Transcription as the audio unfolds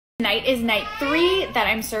Tonight is night 3 that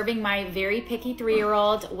I'm serving my very picky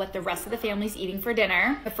 3-year-old what the rest of the family's eating for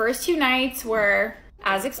dinner. The first 2 nights were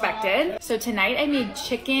as expected. So tonight I made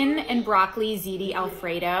chicken and broccoli ziti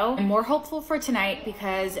Alfredo. I'm more hopeful for tonight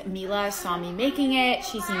because Mila saw me making it.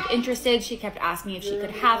 She seemed interested. She kept asking if she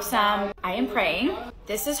could have some. I am praying.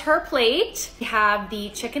 This is her plate. We have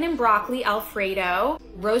the chicken and broccoli Alfredo,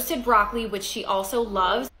 roasted broccoli, which she also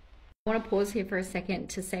loves. I want to pause here for a second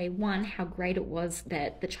to say, one, how great it was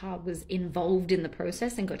that the child was involved in the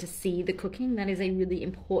process and got to see the cooking. That is a really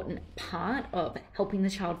important part of helping the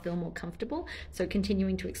child feel more comfortable. So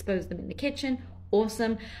continuing to expose them in the kitchen,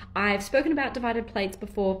 awesome. I've spoken about divided plates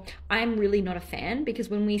before. I'm really not a fan because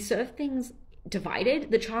when we serve things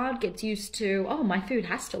divided, the child gets used to, oh, my food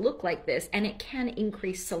has to look like this, and it can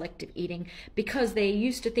increase selective eating because they're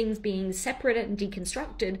used to things being separate and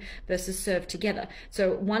deconstructed versus served together.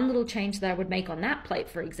 So one little change that I would make on that plate,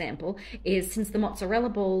 for example, is since the mozzarella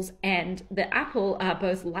balls and the apple are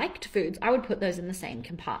both liked foods, I would put those in the same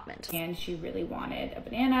compartment. And she really wanted a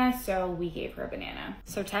banana, so we gave her a banana.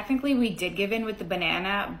 So technically we did give in with the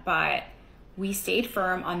banana, but we stayed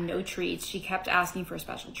firm on no treats. She kept asking for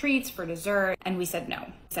special treats for dessert, and we said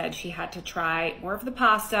no. Said she had to try more of the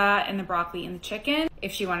pasta and the broccoli and the chicken.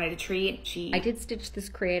 If she wanted a treat, I did stitch this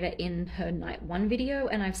creator in her night 1 video,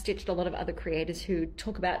 and I've stitched a lot of other creators who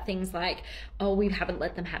talk about things like, oh, we haven't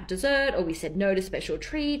let them have dessert, or we said no to special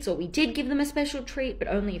treats, or we did give them a special treat, but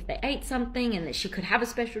only if they ate something, and that she could have a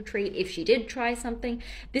special treat if she did try something.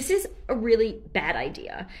 This is a really bad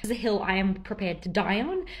idea. This is a hill I am prepared to die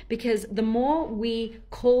on, because the more we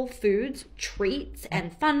call foods treats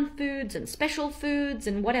and fun foods and special foods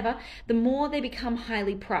and whatever, the more they become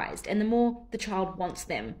highly prized, and the more the child wants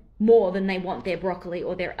them more than they want their broccoli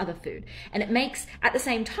or their other food. And it makes, at the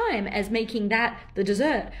same time as making that the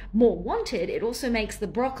dessert more wanted, it also makes the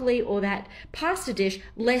broccoli or that pasta dish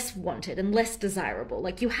less wanted and less desirable.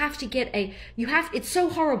 Like you have to get it's so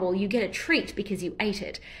horrible you get a treat because you ate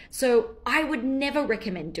it. So I would never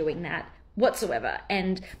recommend doing that whatsoever.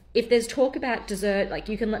 And if there's talk about dessert, like,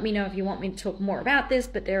 you can let me know if you want me to talk more about this,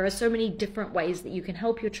 but there are so many different ways that you can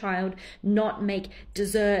help your child not make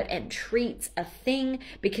dessert and treats a thing,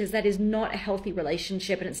 because that is not a healthy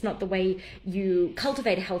relationship, and it's not the way you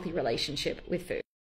cultivate a healthy relationship with food.